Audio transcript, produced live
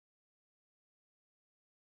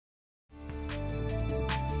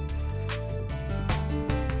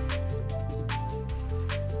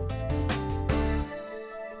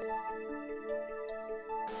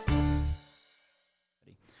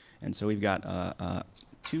And so we've got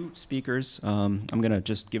two speakers. I'm going to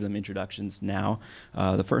just give them introductions now.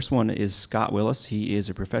 The first one is Scott Willis. He is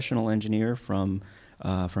a professional engineer from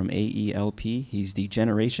AEL&P. He's the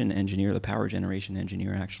generation engineer, the power generation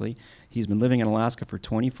engineer, actually. He's been living in Alaska for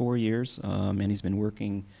 24 years, and he's been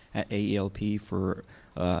working at AEL&P for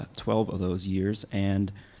 12 of those years.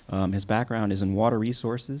 And his background is in water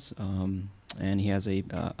resources, and he has a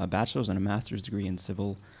bachelor's and a master's degree in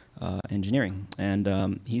civil engineering.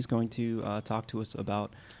 And he's going to talk to us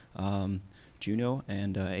about Juneau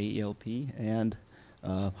and AEL&P and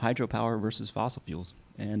hydropower versus fossil fuels.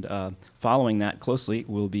 And following that closely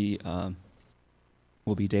will be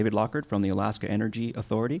David Lockard from the Alaska Energy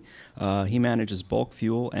Authority. He manages bulk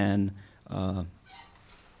fuel and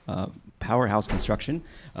powerhouse construction,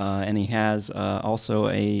 and he has also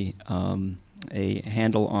a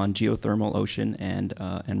handle on geothermal, ocean,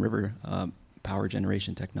 and river power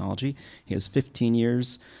generation technology. He has 15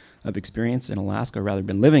 years of experience in Alaska, rather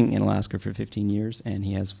been living in Alaska for 15 years, and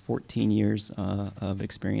he has 14 years of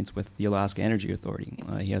experience with the Alaska Energy Authority.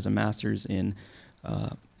 He has a master's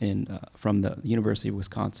from the University of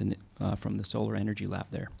Wisconsin from the Solar Energy Lab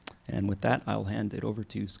there. And with that, I'll hand it over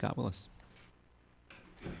to Scott Willis.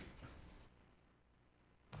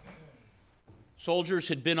 Soldiers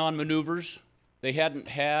had been on maneuvers. They hadn't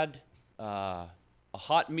had a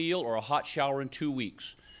hot meal or a hot shower in 2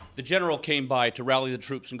 weeks. The general came by to rally the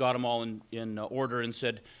troops and got them all in order and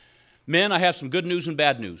said, "Men, I have some good news and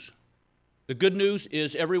bad news. The good news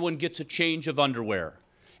is everyone gets a change of underwear."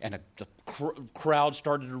 And the crowd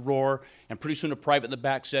started to roar, and pretty soon a private in the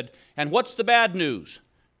back said, "And what's the bad news?"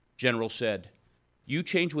 General said, "You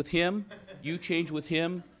change with him, you change with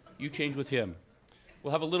him, you change with him."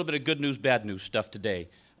 We'll have a little bit of good news, bad news stuff today.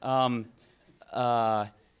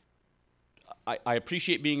 I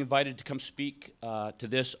appreciate being invited to come speak to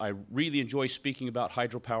this. I really enjoy speaking about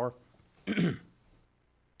hydropower.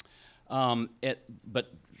 But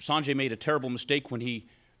Sanjay made a terrible mistake when he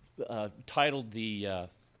titled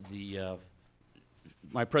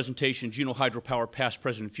my presentation, Juneau Hydropower, Past,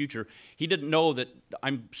 Present, and Future. He didn't know that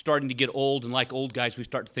I'm starting to get old, and like old guys, we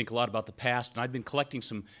start to think a lot about the past. And I've been collecting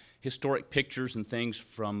some historic pictures and things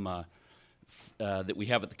from that we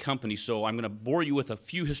have at the company. So I'm going to bore you with a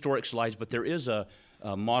few historic slides, but there is a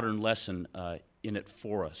modern lesson in it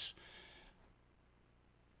for us.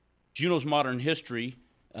 Juneau's modern history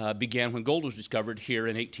began when gold was discovered here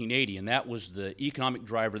in 1880, and that was the economic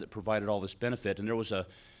driver that provided all this benefit. And there was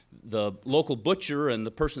the local butcher and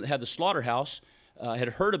the person that had the slaughterhouse had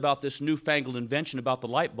heard about this newfangled invention about the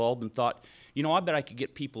light bulb and thought, you know, I bet I could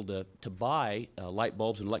get people to buy light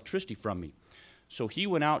bulbs and electricity from me. So he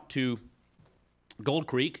went out to Gold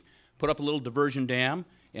Creek, put up a little diversion dam,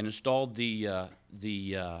 and installed the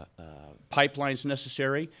pipelines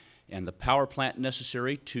necessary and the power plant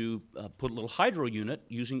necessary to put a little hydro unit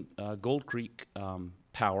using Gold Creek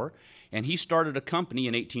power. And he started a company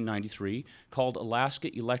in 1893 called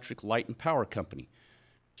Alaska Electric Light and Power Company.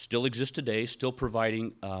 Still exists today, still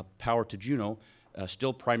providing power to Juneau,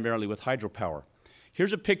 still primarily with hydropower.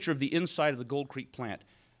 Here's a picture of the inside of the Gold Creek plant.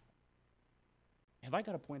 Have I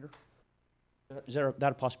got a pointer? Is that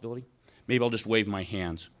a possibility? Maybe I'll just wave my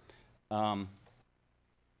hands.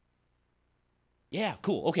 Yeah,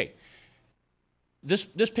 cool, okay. This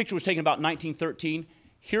picture was taken about 1913.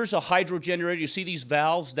 Here's a hydro generator. You see these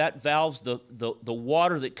valves? That valve's the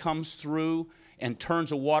water that comes through and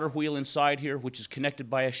turns a water wheel inside here, which is connected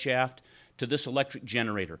by a shaft to this electric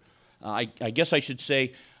generator. I guess I should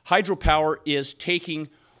say hydropower is taking,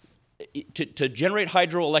 to generate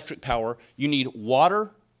hydroelectric power, you need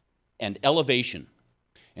water and elevation.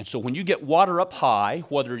 And so when you get water up high,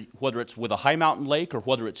 whether it's with a high mountain lake or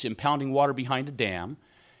whether it's impounding water behind a dam,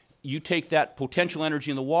 you take that potential energy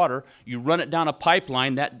in the water, you run it down a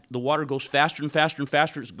pipeline, the water goes faster and faster and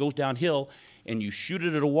faster, it goes downhill, and you shoot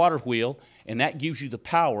it at a water wheel, and that gives you the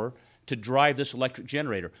power to drive this electric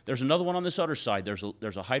generator. There's another one on this other side.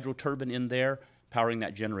 There's a hydro turbine in there powering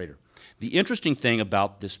that generator. The interesting thing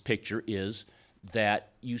about this picture is that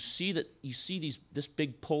you see this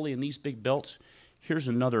big pulley and these big belts. Here's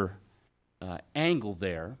another angle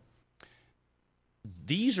there.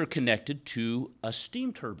 These are connected to a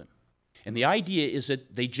steam turbine. And the idea is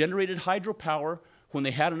that they generated hydropower when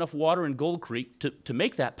they had enough water in Gold Creek to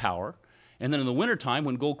make that power. And then in the wintertime,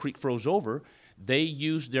 when Gold Creek froze over, they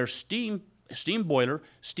used their steam boiler,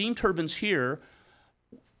 steam turbines here,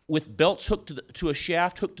 with belts hooked to a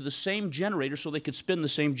shaft hooked to the same generator so they could spin the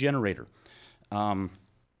same generator. In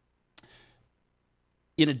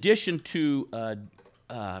addition to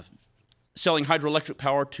selling hydroelectric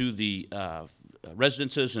power to the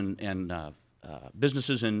residences and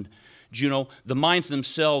businesses in Juneau. The mines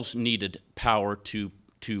themselves needed power to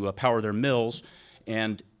power their mills,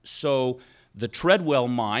 and so the Treadwell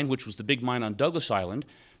mine, which was the big mine on Douglas Island,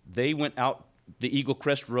 they went out the Eagle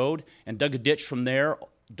Crest Road and dug a ditch from there,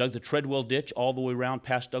 dug the Treadwell ditch all the way around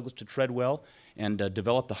past Douglas to Treadwell, and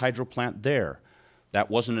developed a hydro plant there. That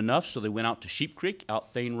wasn't enough, so they went out to Sheep Creek,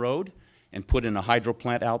 out Thane Road, and put in a hydro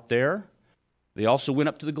plant out there. They also went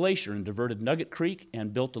up to the glacier and diverted Nugget Creek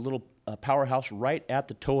and built a little powerhouse right at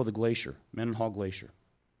the toe of the glacier, Mendenhall Glacier.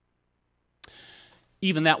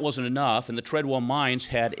 Even that wasn't enough, and the Treadwell mines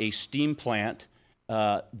had a steam plant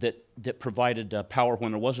that provided power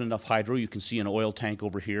when there wasn't enough hydro. You can see an oil tank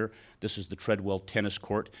over here. This is the Treadwell tennis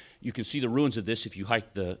court. You can see the ruins of this if you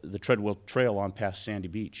hike the Treadwell Trail on past Sandy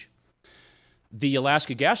Beach. The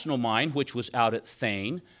Alaska Gastineau mine, which was out at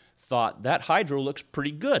Thane, thought that hydro looks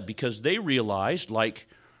pretty good because they realized, like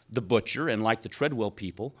the Butcher and like the Treadwell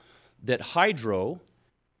people, that hydro,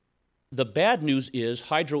 the bad news is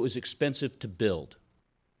hydro is expensive to build.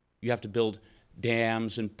 You have to build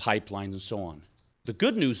dams and pipelines and so on. The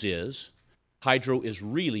good news is hydro is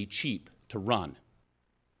really cheap to run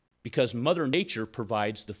because Mother Nature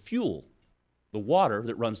provides the fuel, the water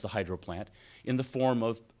that runs the hydro plant, in the form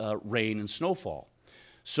of rain and snowfall.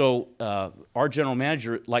 So our general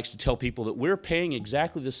manager likes to tell people that we're paying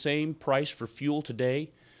exactly the same price for fuel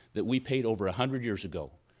today that we paid over 100 years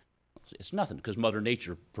ago. It's nothing because Mother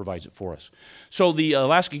Nature provides it for us. So the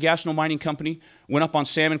Alaska Gastineau Mining Company went up on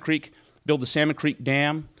Salmon Creek, built the Salmon Creek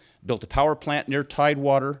Dam, built a power plant near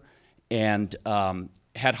Tidewater, and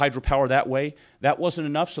had hydropower that way. That wasn't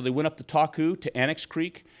enough, so they went up the Taku to Annex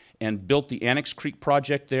Creek and built the Annex Creek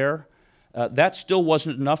project there. That still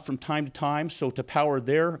wasn't enough from time to time, so to power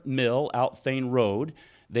their mill out Thane Road,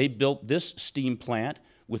 they built this steam plant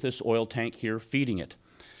with this oil tank here feeding it.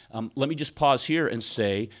 Let me just pause here and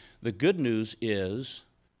say the good news is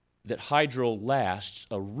that hydro lasts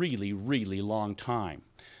a really, really long time.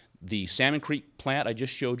 The Salmon Creek plant I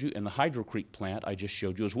just showed you and the Hydro Creek plant I just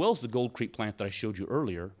showed you, as well as the Gold Creek plant that I showed you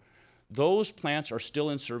earlier, those plants are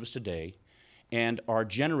still in service today and are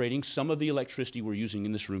generating some of the electricity we're using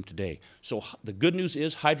in this room today. So the good news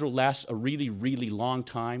is hydro lasts a really, really long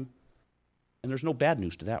time, and there's no bad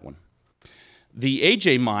news to that one. The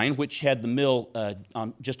AJ mine, which had the mill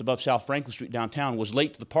on just above South Franklin Street downtown, was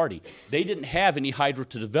late to the party. They didn't have any hydro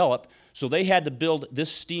to develop, so they had to build this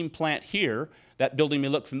steam plant here. That building may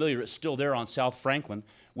look familiar. It's still there on South Franklin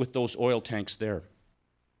with those oil tanks there.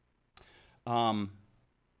 So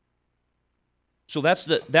that's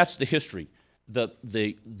the history.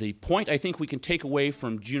 The point I think we can take away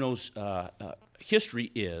from Juneau's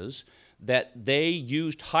history is that they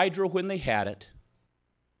used hydro when they had it,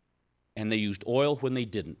 and they used oil when they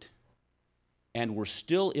didn't. And we're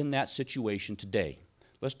still in that situation today.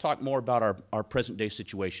 Let's talk more about our present day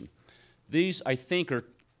situation. These, I think, are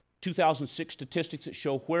 2006 statistics that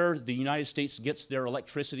show where the United States gets their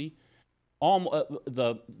electricity.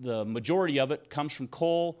 The majority of it comes from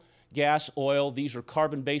coal, gas, oil. These are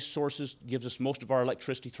carbon-based sources, gives us most of our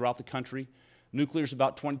electricity throughout the country. Nuclear is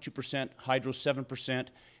about 22%, hydro 7%,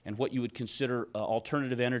 and what you would consider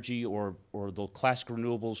alternative energy or the classic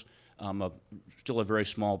renewables, still a very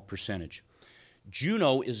small percentage.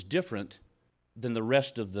 Juneau is different than the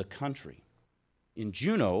rest of the country. In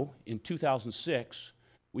Juneau, in 2006,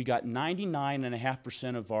 we got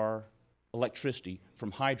 99.5% of our electricity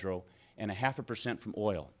from hydro and 0.5% from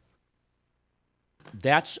oil.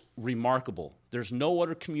 That's remarkable. There's no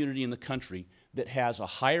other community in the country that has a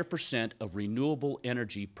higher percent of renewable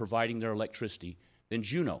energy providing their electricity than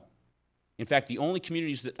Juneau. In fact, the only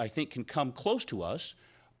communities that I think can come close to us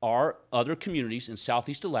are other communities in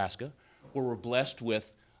southeast Alaska where we're blessed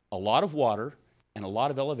with a lot of water and a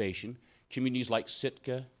lot of elevation, communities like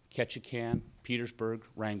Sitka, Ketchikan, Petersburg,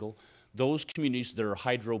 Wrangell, those communities that are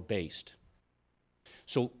hydro-based.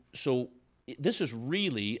 So this is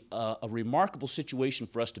really a remarkable situation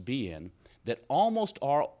for us to be in, that almost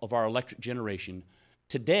all of our electric generation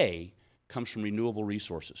today comes from renewable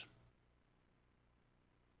resources.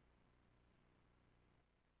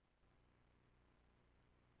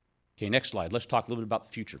 Okay, next slide. Let's talk a little bit about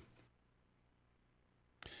the future.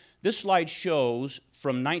 This slide shows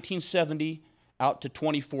from 1970 out to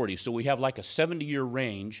 2040. So we have like a 70-year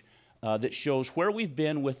range that shows where we've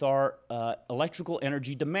been with our electrical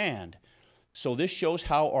energy demand. So this shows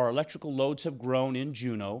how our electrical loads have grown in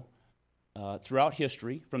Juneau throughout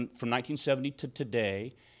history from 1970 to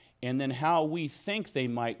today, and then how we think they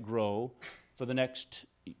might grow for the next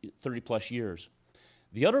 30-plus years.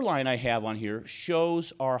 The other line I have on here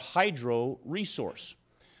shows our hydro resource.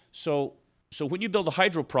 So So when you build a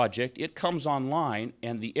hydro project, it comes online,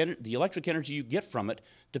 and the electric energy you get from it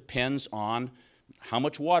depends on how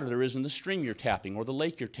much water there is in the stream you're tapping, or the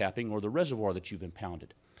lake you're tapping, or the reservoir that you've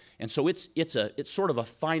impounded. And so it's sort of a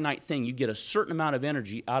finite thing. You get a certain amount of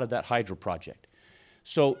energy out of that hydro project.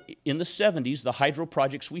 So in the 70s, the hydro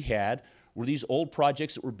projects we had were these old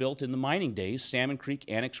projects that were built in the mining days, Salmon Creek,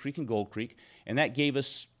 Annex Creek, and Gold Creek, and that gave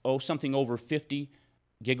us, something over 50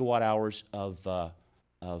 gigawatt hours of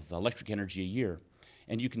electric energy a year.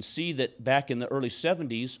 And you can see that back in the early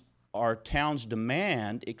 70s, our town's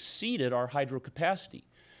demand exceeded our hydro capacity.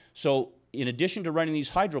 So in addition to running these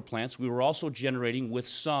hydro plants, we were also generating with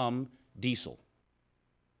some diesel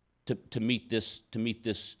to meet this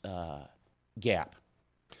gap.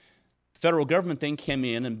 The federal government then came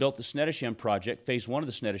in and built the Snettisham project, phase 1 of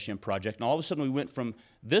the Snettisham project, and all of a sudden we went from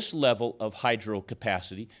this level of hydro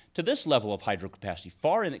capacity to this level of hydro capacity,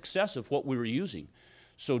 far in excess of what we were using.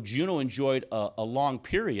 So Juneau enjoyed a long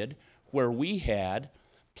period where we had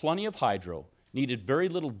plenty of hydro, needed very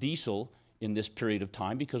little diesel in this period of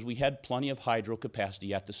time because we had plenty of hydro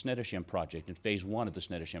capacity at the Snettisham project, in phase 1 of the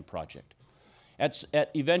Snettisham project.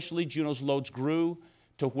 Eventually, Juneau's loads grew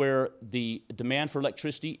to where the demand for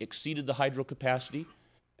electricity exceeded the hydro capacity,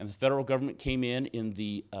 and the federal government came in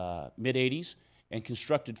the mid-'80s and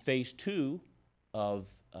constructed phase 2 of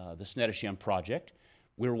the Snettisham project.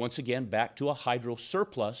 We were once again back to a hydro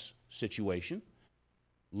surplus situation.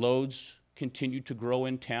 Loads continued to grow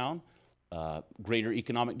in town, greater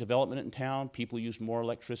economic development in town, people used more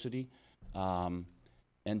electricity,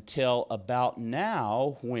 until about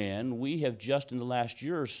now, when we have just in the last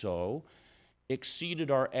year or so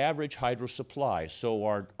exceeded our average hydro supply. So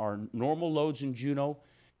our normal loads in Juneau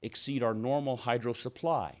exceed our normal hydro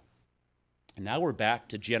supply. And now we're back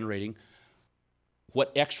to generating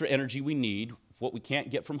what extra energy we need, what we can't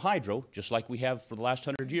get from hydro, just like we have for the last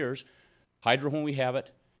 100 years, hydro when we have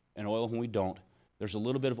it and oil when we don't. There's a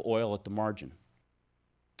little bit of oil at the margin.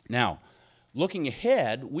 Now, looking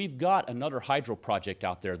ahead, we've got another hydro project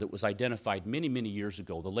out there that was identified many, many years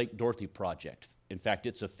ago, the Lake Dorothy project. In fact,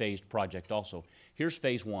 it's a phased project also. Here's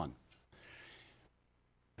phase 1.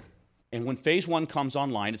 And when phase 1 comes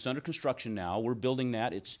online, it's under construction now. We're building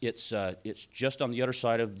that. It's just on the other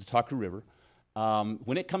side of the Taku River.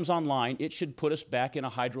 When it comes online, it should put us back in a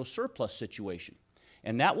hydro surplus situation.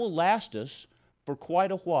 And that will last us for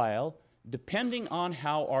quite a while, depending on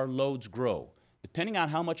how our loads grow. Depending on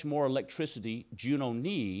how much more electricity Juneau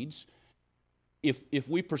needs, if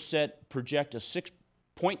we project a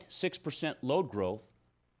 6.6% load growth,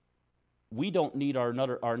 we don't need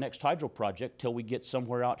our next hydro project till we get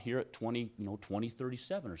somewhere out here at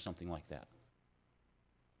 2037 or something like that.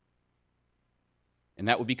 And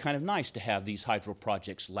that would be kind of nice to have these hydro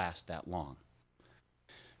projects last that long.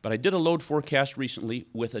 But I did a load forecast recently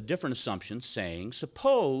with a different assumption, saying,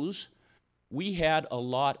 suppose we had a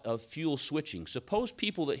lot of fuel switching. Suppose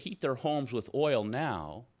people that heat their homes with oil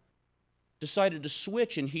now decided to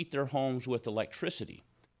switch and heat their homes with electricity.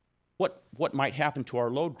 What might happen to our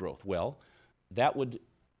load growth? Well, that would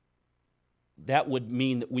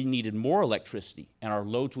mean that we needed more electricity and our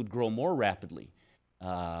loads would grow more rapidly.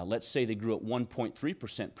 Let's say they grew at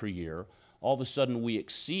 1.3% per year. All of a sudden we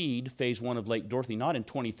exceed phase 1 of Lake Dorothy, not in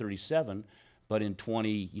 2037, but in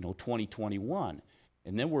 2021.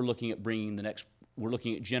 And then we're looking at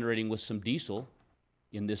generating with some diesel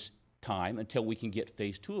in this time until we can get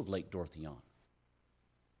phase 2 of Lake Dorothy on.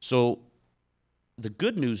 So the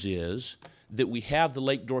good news is that we have the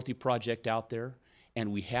Lake Dorothy project out there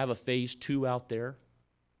and we have a phase 2 out there.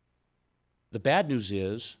 The bad news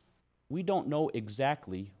is we don't know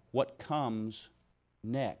exactly what comes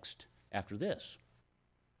next after this.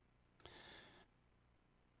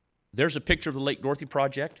 There's a picture of the Lake Dorothy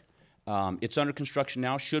project. It's under construction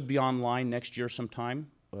now, should be online next year sometime,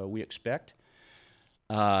 we expect.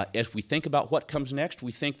 As we think about what comes next,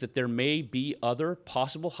 we think that there may be other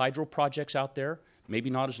possible hydro projects out there, maybe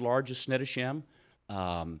not as large as Snettisham,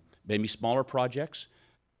 maybe smaller projects.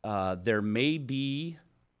 There may be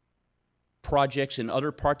projects in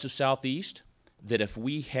other parts of Southeast that if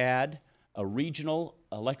we had a regional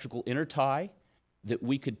electrical intertie, that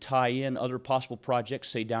we could tie in other possible projects,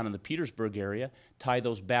 say down in the Petersburg area, tie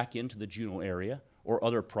those back into the Juneau area or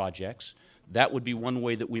other projects. That would be one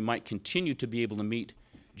way that we might continue to be able to meet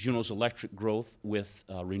Juneau's electric growth with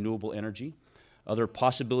renewable energy. Other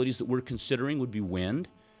possibilities that we're considering would be wind.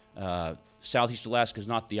 Southeast Alaska is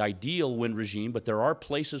not the ideal wind regime, but there are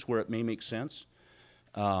places where it may make sense.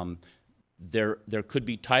 There could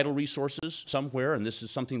be tidal resources somewhere, and this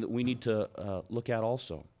is something that we need to look at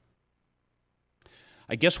also.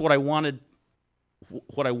 I guess what I wanted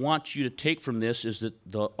what I want you to take from this is that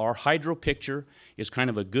our hydro picture is kind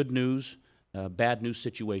of a good news, bad news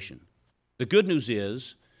situation. The good news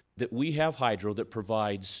is that we have hydro that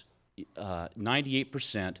provides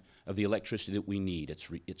 98% of the electricity that we need.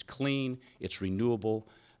 It's clean, it's renewable,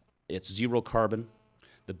 it's zero carbon.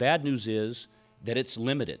 The bad news is that it's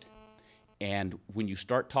limited. And when you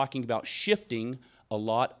start talking about shifting a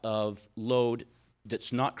lot of load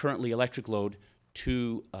that's not currently electric load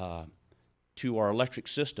to our electric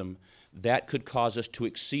system, that could cause us to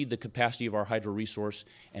exceed the capacity of our hydro resource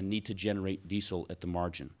and need to generate diesel at the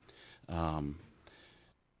margin.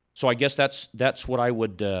 So I guess that's what I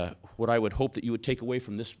would hope that you would take away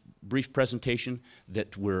from this brief presentation.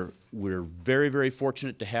 That we're very, very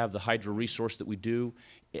fortunate to have the hydro resource that we do,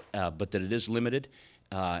 but that it is limited.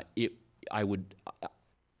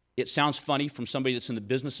 It sounds funny from somebody that's in the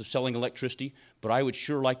business of selling electricity, but I would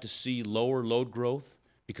sure like to see lower load growth,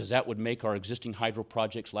 because that would make our existing hydro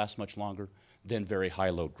projects last much longer than very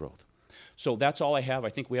high load growth. So that's all I have. I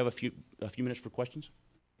think we have a few minutes for questions.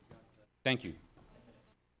 Thank you.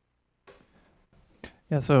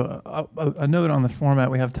 Yeah, so a note on the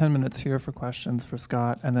format, we have 10 minutes here for questions for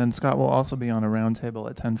Scott, and then Scott will also be on a roundtable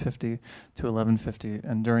at 10:50 to 11:50,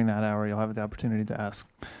 and during that hour you'll have the opportunity to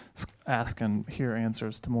ask and hear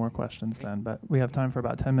answers to more questions then. But we have time for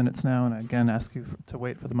about 10 minutes now, and I again ask you to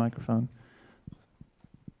wait for the microphone.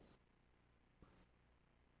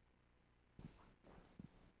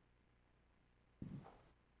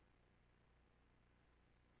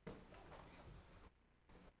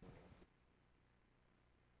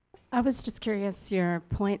 I was just curious, your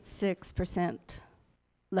 0.6%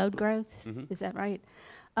 load growth, is that right?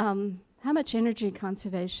 How much energy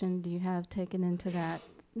conservation do you have taken into that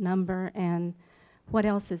number, and what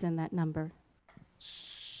else is in that number?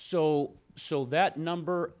 So that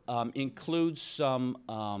number includes some,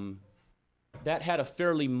 that had a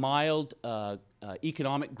fairly mild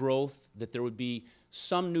economic growth, that there would be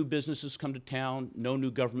some new businesses come to town, no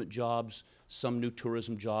new government jobs, some new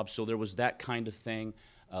tourism jobs, so there was that kind of thing.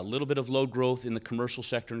 A little bit of load growth in the commercial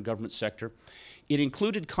sector and government sector. It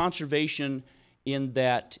included conservation in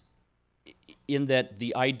that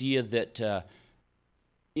the idea that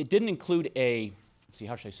it didn't include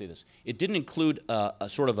how should I say this? It didn't include a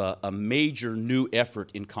sort of a major new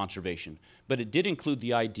effort in conservation, but it did include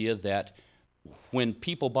the idea that when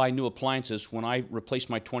people buy new appliances, when I replace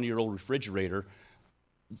my 20-year-old refrigerator,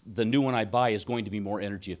 the new one I buy is going to be more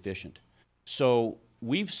energy efficient. So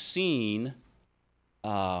we've seen,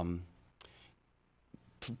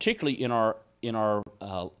 particularly in our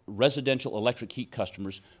residential electric heat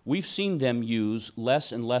customers, we've seen them use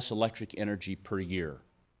less and less electric energy per year,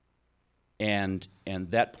 and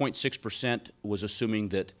that 0.6% was assuming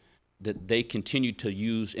that they continued to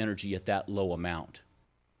use energy at that low amount.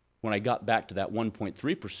 When I got back to that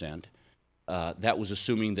 1.3%, that was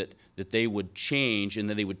assuming that they would change and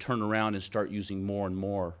then they would turn around and start using more and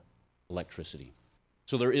more electricity.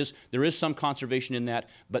 So there is some conservation in that,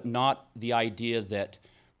 but not the idea that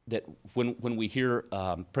when we hear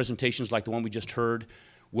presentations like the one we just heard,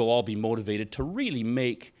 we'll all be motivated to really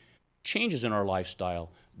make changes in our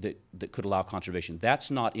lifestyle that could allow conservation.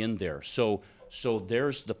 That's not in there. So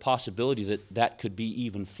there's the possibility that could be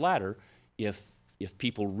even flatter if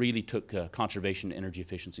people really took conservation and energy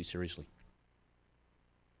efficiency seriously.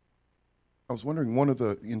 I was wondering,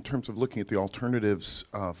 in terms of looking at the alternatives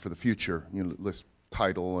for the future, list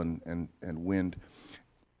tidal and wind,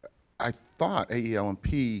 I thought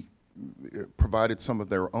AEL&P provided some of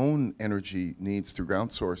their own energy needs through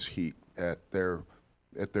ground source heat at their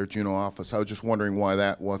Juneau office. I was just wondering why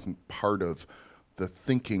that wasn't part of the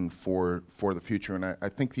thinking for the future. And I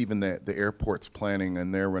think even the airport's planning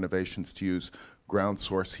and their renovations to use ground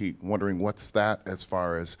source heat. Wondering what's that as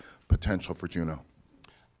far as potential for Juneau?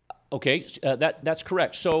 Okay, that's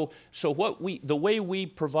correct. So the way we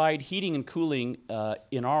provide heating and cooling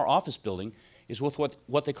in our office building is with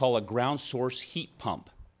what they call a ground source heat pump.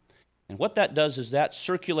 And what that does is that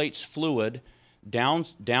circulates fluid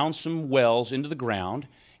down some wells into the ground,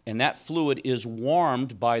 and that fluid is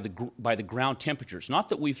warmed by the ground temperature. It's not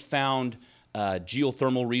that we've found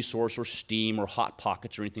geothermal resource or steam or hot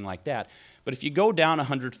pockets or anything like that, but if you go down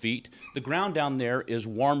 100 feet, the ground down there is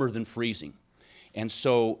warmer than freezing. And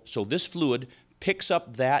so this fluid picks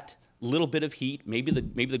up that little bit of heat, maybe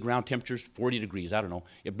the ground temperature is 40 degrees, I don't know.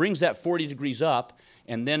 It brings that 40 degrees up,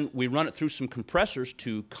 and then we run it through some compressors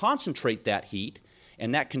to concentrate that heat,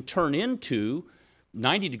 and that can turn into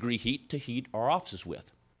 90-degree heat to heat our offices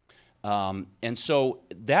with. And so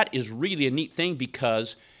that is really a neat thing,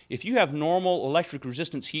 because if you have normal electric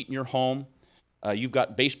resistance heat in your home, you've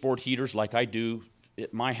got baseboard heaters like I do,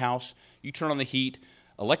 at my house, you turn on the heat,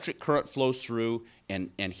 electric current flows through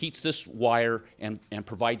and heats this wire and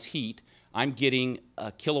provides heat. I'm getting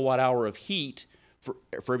a kilowatt hour of heat for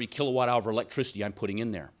every kilowatt hour of electricity I'm putting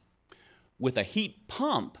in there. With a heat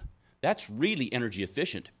pump, that's really energy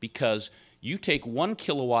efficient because you take 1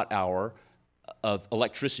 kilowatt hour of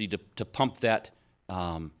electricity to pump that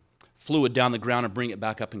fluid down the ground and bring it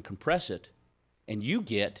back up and compress it, and you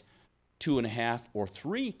get 2.5 or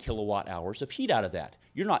 3 kilowatt hours of heat out of that.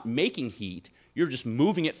 You're not making heat, you're just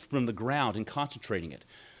moving it from the ground and concentrating it.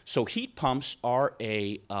 So heat pumps are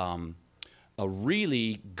a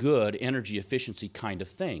really good energy efficiency kind of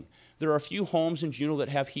thing. There are a few homes in Juneau that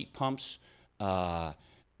have heat pumps.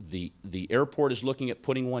 The airport is looking at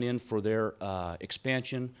putting one in for their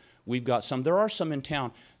expansion. We've got some. There are some in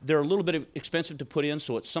town. They're a little bit expensive to put in,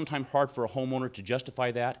 so it's sometimes hard for a homeowner to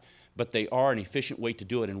justify that, but they are an efficient way to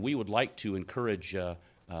do it, and we would like to encourage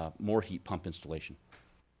more heat pump installation.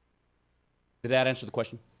 Did that answer the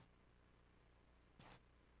question?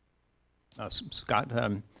 Scott, I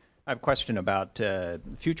have a question about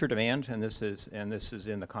future demand, and this is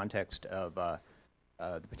in the context of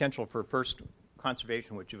the potential for first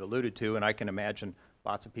conservation, which you've alluded to, and I can imagine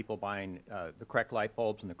lots of people buying the correct light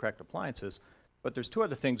bulbs and the correct appliances. But there's two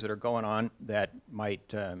other things that are going on that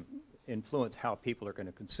might influence how people are going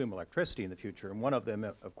to consume electricity in the future. And one of them,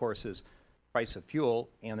 of course, is price of fuel,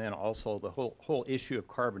 and then also the whole issue of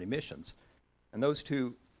carbon emissions. And those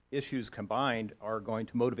two issues combined are going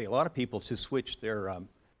to motivate a lot of people to switch their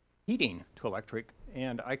heating to electric.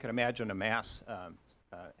 And I can imagine a mass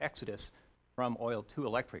exodus from oil to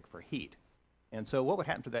electric for heat. And so what would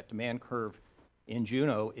happen to that demand curve in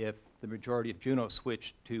Juneau if the majority of Juneau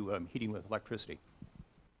switched to heating with electricity?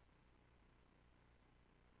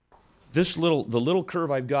 The little curve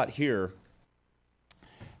I've got here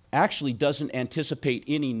actually doesn't anticipate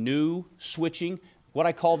any new switching. What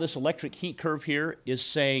I call this electric heat curve here is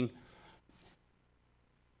saying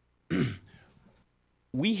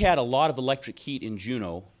we had a lot of electric heat in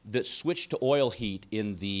Juneau that switched to oil heat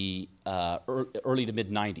in the early to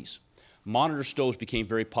mid-90s. Monitor stoves became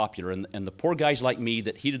very popular, and the poor guys like me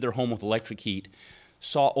that heated their home with electric heat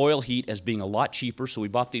saw oil heat as being a lot cheaper, so we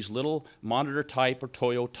bought these little monitor type or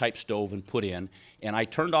Toyo type stove and put in, and I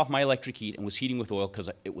turned off my electric heat and was heating with oil because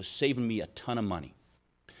it was saving me a ton of money.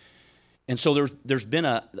 And so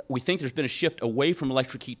we think there's been a shift away from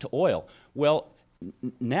electric heat to oil. Well,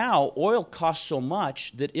 now oil costs so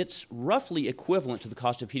much that it's roughly equivalent to the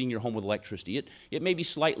cost of heating your home with electricity. It may be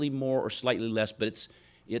slightly more or slightly less, but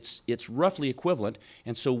it's roughly equivalent.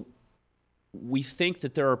 And so we think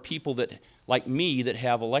that there are people that, like me, that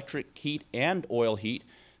have electric heat and oil heat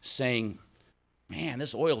saying, man,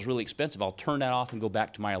 this oil is really expensive. I'll turn that off and go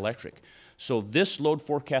back to my electric. So this load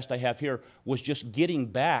forecast I have here was just getting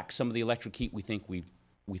back some of the electric heat we think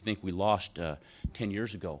we lost 10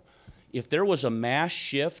 years ago. If there was a mass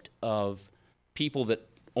shift of people that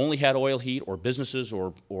only had oil heat, or businesses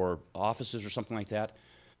or offices or something like that,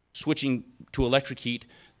 switching to electric heat,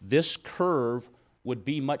 this curve would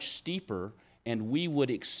be much steeper, and we would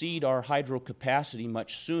exceed our hydro capacity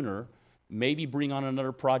much sooner, maybe bring on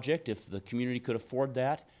another project if the community could afford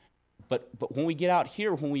that. But when we get out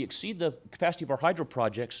here, when we exceed the capacity of our hydro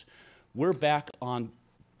projects, we're back on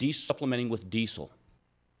supplementing with diesel.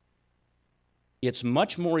 It's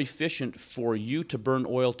much more efficient for you to burn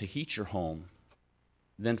oil to heat your home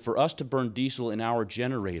than for us to burn diesel in our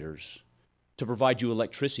generators to provide you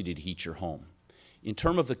electricity to heat your home. In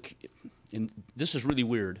terms of this is really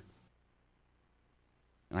weird,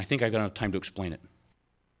 and I think I got enough time to explain it.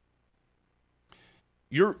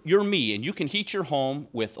 You're me, and you can heat your home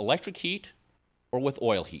with electric heat or with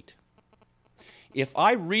oil heat. If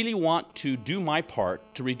I really want to do my part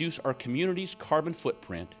to reduce our community's carbon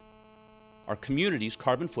footprint,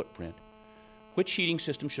 which heating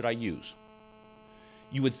system should I use?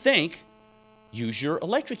 You would think, use your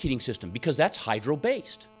electric heating system, because that's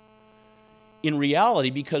hydro-based. In reality,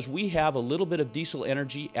 because we have a little bit of diesel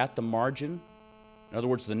energy at the margin, in other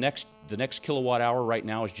words, the next kilowatt hour right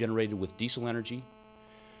now is generated with diesel energy,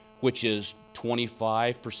 which is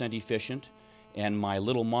 25% efficient, and my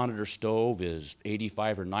little monitor stove is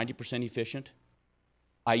 85 or 90% efficient.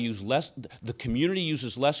 I use less, the community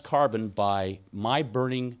uses less carbon by my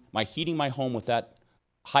heating my home with that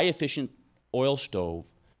high efficient oil stove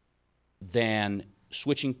than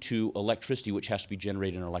switching to electricity, which has to be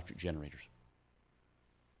generated in electric generators.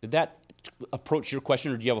 Did that approach your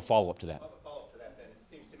question, or do you have a follow-up to that? I'll have a follow-up to that then. It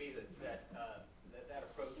seems to me that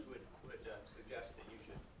approach would suggest that you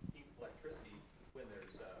should heat electricity when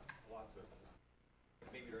there's lots of,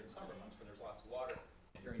 maybe during the summer months when there's lots of water,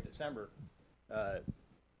 and during December,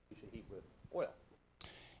 you should heat with oil.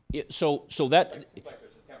 So that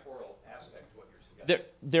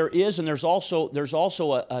there is, and there's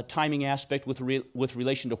also a timing aspect with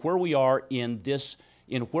relation to where we are in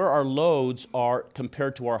where our loads are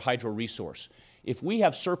compared to our hydro resource. If we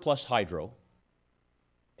have surplus hydro,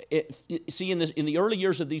 see in the early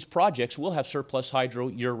years of these projects, we'll have surplus hydro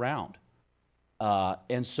year round,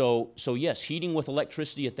 and so yes, heating with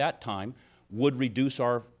electricity at that time would reduce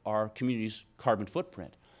our community's carbon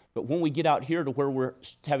footprint. But when we get out here to where we're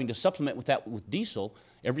having to supplement with that with diesel,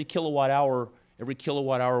 every kilowatt hour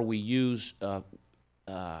we use for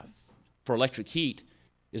electric heat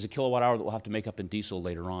is a kilowatt hour that we'll have to make up in diesel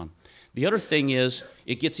later on. The other thing is,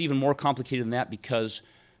 it gets even more complicated than that because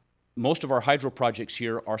most of our hydro projects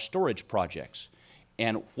here are storage projects.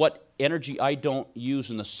 And what energy I don't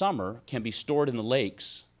use in the summer can be stored in the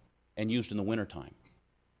lakes and used in the wintertime.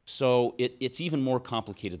 So it's even more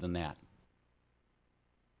complicated than that.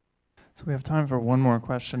 So we have time for one more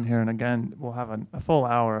question here, and again, we'll have a full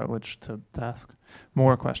hour at which to ask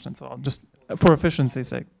more questions. So I'll just, for efficiency's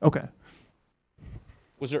sake, okay.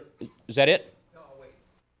 Is that it? No, wait.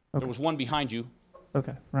 Okay. There was one behind you.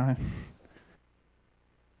 Okay, Ryan.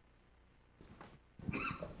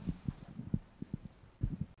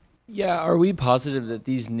 Yeah, are we positive that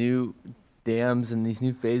these new dams and these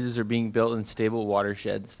new phases are being built in stable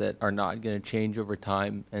watersheds that are not going to change over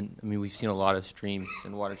time? And I mean, we've seen a lot of streams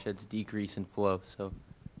and watersheds decrease in flow. So,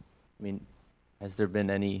 I mean, has there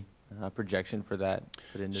been any projection for that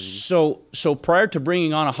put into these? So prior to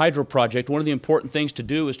bringing on a hydro project, one of the important things to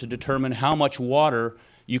do is to determine how much water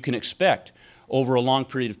you can expect over a long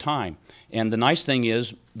period of time. And the nice thing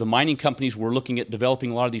is, the mining companies were looking at developing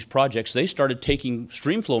a lot of these projects. They started taking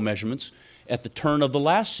stream flow measurements at the turn of the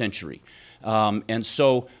last century. And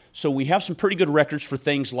so we have some pretty good records for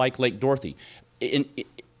things like Lake Dorothy,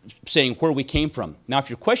 saying where we came from. Now, if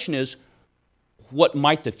your question is, what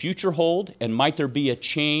might the future hold, and might there be a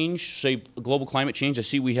change, say global climate change? I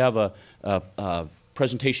see we have a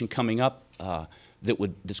presentation coming up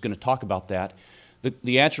that's going to talk about that.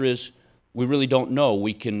 The answer is, we really don't know.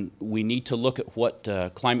 We need to look at what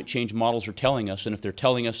climate change models are telling us, and if they're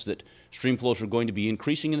telling us that stream flows are going to be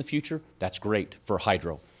increasing in the future, that's great for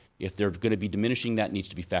hydro. If they're going to be diminishing, that needs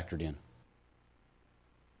to be factored in.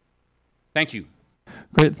 Thank you.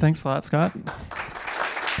 Great, thanks a lot, Scott.